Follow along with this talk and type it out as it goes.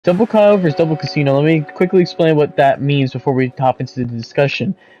Double Cayo versus Double Casino. Let me quickly explain what that means before we hop into the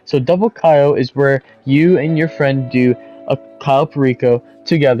discussion. So Double Cayo is where you and your friend do a Cayo Perico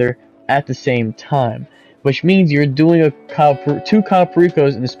together at the same time, which means you're doing two Cayo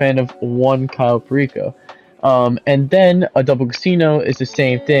Pericos in the span of one Cayo Perico. And then a Double Casino is the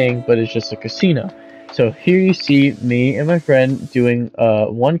same thing, but it's just a casino. So here you see me and my friend doing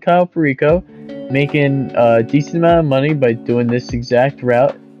one Cayo Perico, making a decent amount of money by doing this exact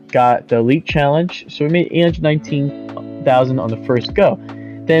route. Got the elite challenge, so we made 819,000 on the first go.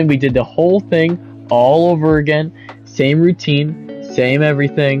 Then we did the whole thing all over again, same routine, same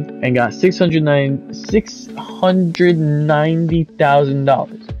everything, and got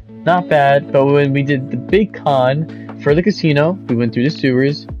 $690,000. Not bad, but when we did the big con for the casino, we went through the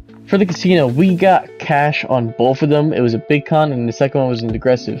sewers. For the casino, we got cash on both of them. It was a big con, and the second one was an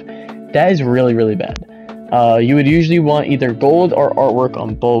aggressive. That is really, really bad. You would usually want either gold or artwork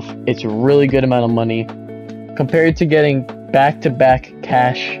on both. It's a really good amount of money compared to getting back-to-back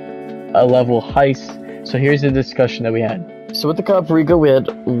cash level heists. So here's the discussion that we had. So with the Cayo Perico, we had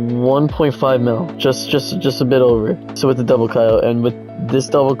 1.5 mil, just a bit over. So with the Double Cayo, and with this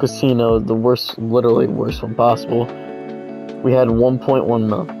Double Casino, the worst, literally worst one possible, we had 1.1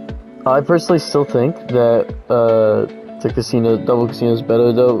 mil. I personally still think that the Double Casino is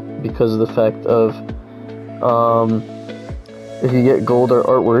better though, because of the fact of if you get gold or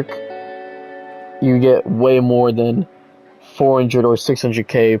artwork, you get way more than 400 or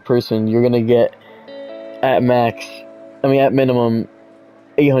 600k person. You're gonna get at minimum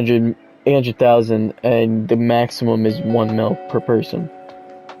 800,000, and the maximum is 1 mil per person.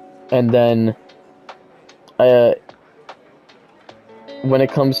 And then when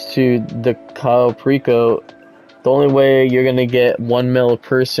it comes to the Cayo Perico, the only way you're gonna get 1 mil a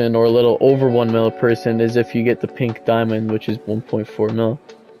person, or a little over 1 mil a person, is if you get the pink diamond, which is 1.4 mil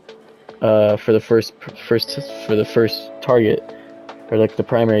for the first target, or like the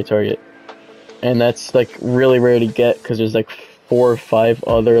primary target. And that's like really rare to get, because there's like 4 or 5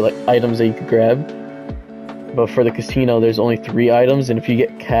 other like items that you could grab. But for the casino, there's only 3 items, and if you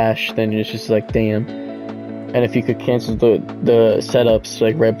get cash, then it's just like damn. And if you could cancel the setups,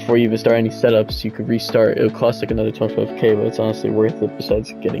 like right before you even start any setups, you could restart. It would cost like another 25k, but it's honestly worth it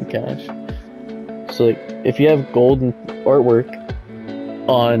besides getting cash. So like, if you have gold and artwork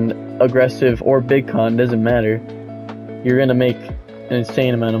on aggressive or big con, doesn't matter, you're gonna make an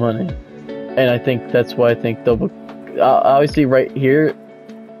insane amount of money. And I think that's why I think double, obviously right here,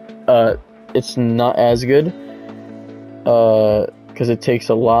 it's not as good, because it takes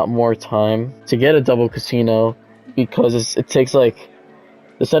a lot more time to get a double casino, because it takes like,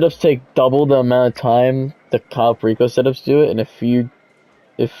 the setups take double the amount of time the Cayo Perico setups do it. And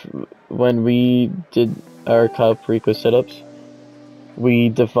when we did our Cayo Perico setups, we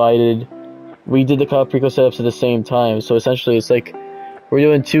did the Cayo Perico setups at the same time. So essentially it's like we're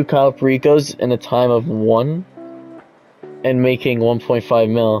doing 2 Cayo Pericos in a time of 1 and making 1.5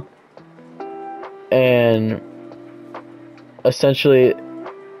 mil. And essentially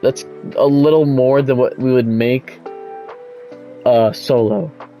that's a little more than what we would make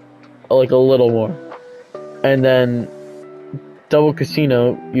solo, like a little more. And then double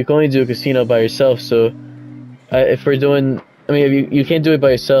casino, you can only do a casino by yourself. So if we're doing, you can't do it by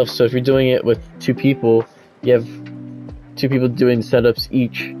yourself, so if you're doing it with 2 people, you have 2 people doing setups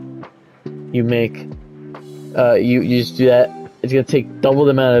each. You make you just do that. It's gonna take double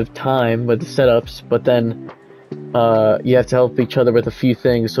the amount of time with the setups, but then you have to help each other with a few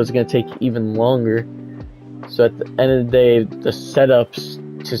things, so it's going to take even longer. So at the end of the day, the setups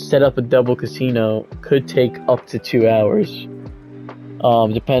to set up a double casino could take up to 2 hours,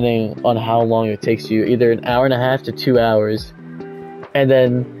 depending on how long it takes you, either an hour and a half to 2 hours, and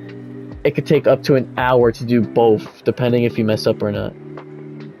then it could take up to an hour to do both, depending if you mess up or not.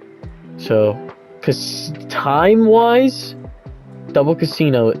 So, because time-wise, double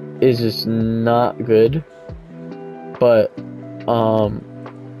casino is just not good. But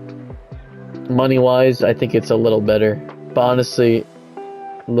money-wise, I think it's a little better. But honestly,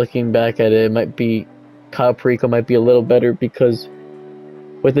 looking back at it, Cayo Perico might be a little better, because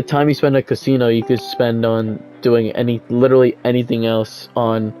with the time you spend at a casino, you could spend on doing literally anything else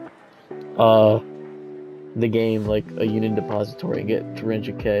on the game, like a unit depository, and get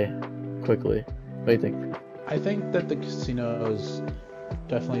 300k quickly. What do you think? I think that the casino is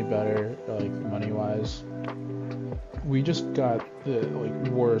definitely better, like money-wise. We just got the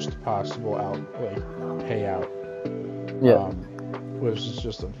worst possible payout. Yeah. Which is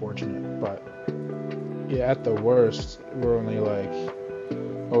just unfortunate. But yeah, at the worst, we're only like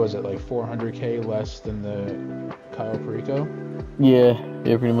 400k less than the Cayo Perico. Yeah,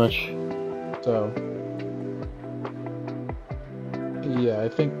 pretty much. So, yeah, I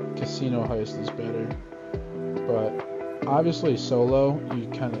think Casino Heist is better. But obviously solo, you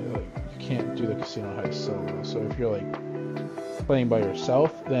kind of like you can't do the Casino Heist solo. So if you're like playing by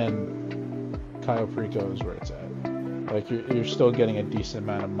yourself, then Cayo Perico is where it's at. Like you're still getting a decent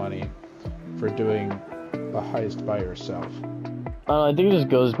amount of money for doing a heist by yourself. I think it just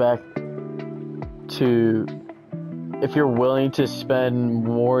goes back to if you're willing to spend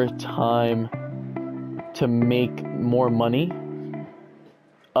more time to make more money,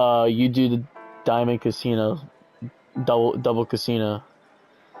 you do the Diamond Casino, double casino.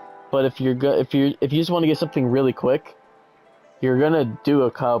 But if you just want to get something really quick, you're gonna do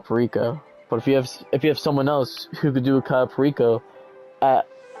a Cayo Perico. But if you have someone else who could do a Cayo Perico at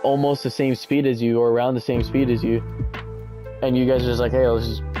almost the same speed as you or around the same speed as you, and you guys are just like, hey, let's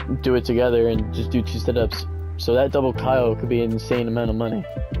just do it together and just do 2 setups. So that double Cayo could be an insane amount of money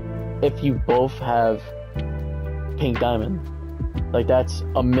if you both have pink diamond. Like that's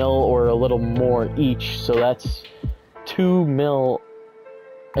 $1 mil or a little more each. So that's $2 mil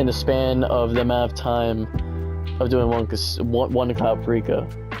in the span of the amount of time of doing one Cayo Perico.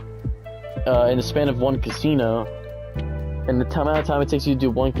 In the span of one casino, and the amount of time it takes you to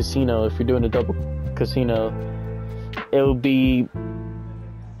do one casino, if you're doing a double casino, it would be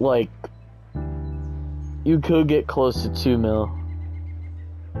like you could get close to 2 mil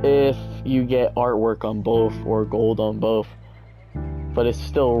if you get artwork on both or gold on both. But it's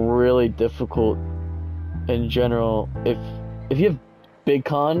still really difficult in general. If you have big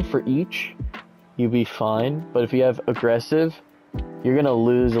con for each, you'd be fine. But if you have aggressive, you're gonna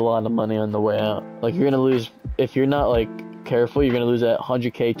lose a lot of money on the way out. Like you're gonna lose, if you're not like careful, you're gonna lose at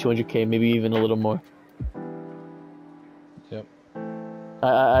 100k, 200k, maybe even a little more. Yep.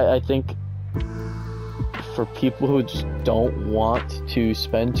 I think for people who just don't want to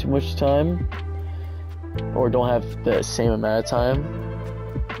spend too much time or don't have the same amount of time,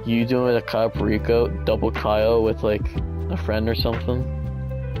 you doing a Cayo Perico, double Cayo with like a friend or something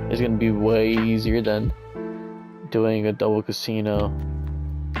is gonna be way easier than doing a double casino.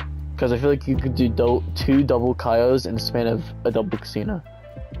 Because I feel like you could do 2 double Cayos in the span of a double casino.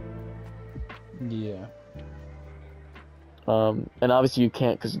 Yeah. And obviously you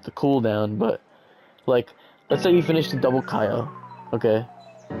can't because of the cooldown, but like, let's say you finish the double Cayo, okay?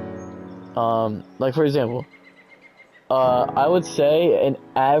 Like for example, I would say an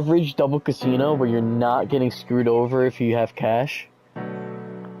average double casino where you're not getting screwed over if you have cash.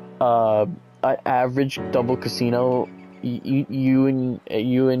 An average double casino, you and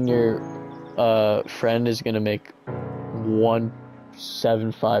your friend is gonna make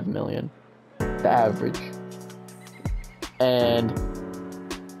 1.75 million, the average. And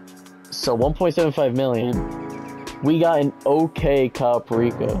so 1.75 million, we got an okay Cayo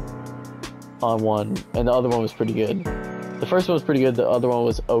Perico on one, and the other one was pretty good. The first one was pretty good, the other one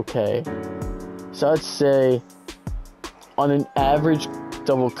was okay. So I'd say on an average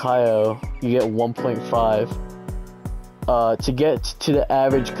double Cayo, you get 1.5. To get to the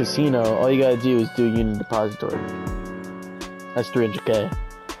average casino, all you gotta do is do a unit depository. That's 300k.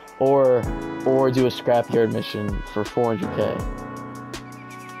 Or do a scrapyard mission for 400k.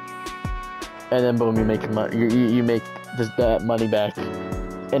 And then boom, you make your money. You make that money back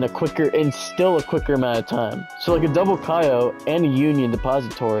in still a quicker amount of time. So like a double Cayo and a union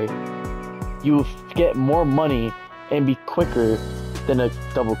depository, you will get more money and be quicker than a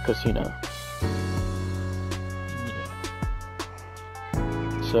double casino.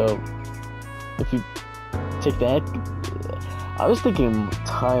 So if you take that, I was thinking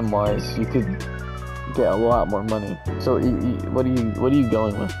time-wise, you could get a lot more money. So what are you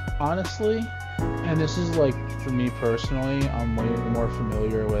going with? Honestly, and this is like for me personally, I'm way more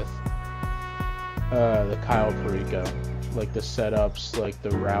familiar with the Cayo Perico, like the setups, like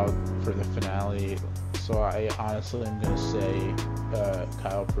the route for the finale. So I honestly am gonna say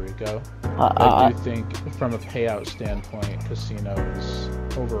Cayo Perico. I do think from a payout standpoint, Casino is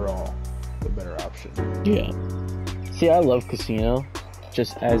overall the better option. Yeah. See, I love Casino,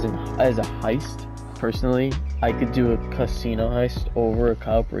 just as a heist. Personally, I could do a Casino heist over a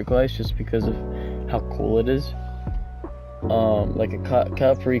Cayo Perico heist just because of how cool it is. Like a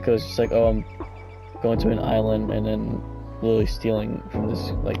Cayo Perico is just like, oh, I'm going to an island and then literally stealing from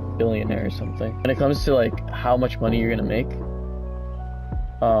this like billionaire or something. When it comes to like how much money you're gonna make,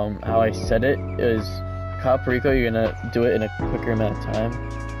 how I said it is Cayo Perico, you're gonna do it in a quicker amount of time.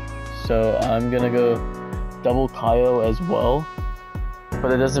 So I'm gonna go double Cayo as well,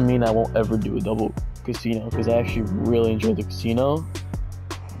 but it doesn't mean I won't ever do a double casino because I actually really enjoy the casino,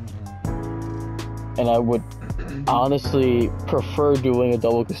 and I would honestly prefer doing a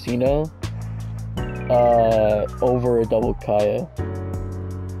double casino over a double Cayo.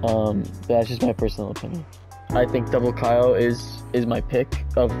 That's just my personal opinion. I think double Cayo is my pick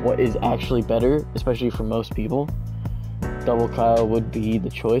of what is actually better, especially for most people. Double Cayo would be the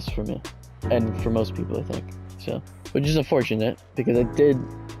choice for me, and for most people, I think. So, which is unfortunate because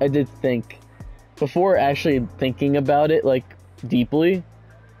I did think before actually thinking about it like deeply,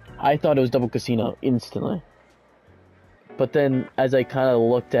 I thought it was double casino instantly. But then as I kind of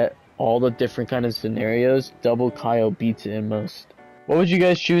looked at all the different kind of scenarios, double Cayo beats it in most. What would you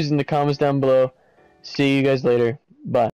guys choose in the comments down below? See you guys later. Bye.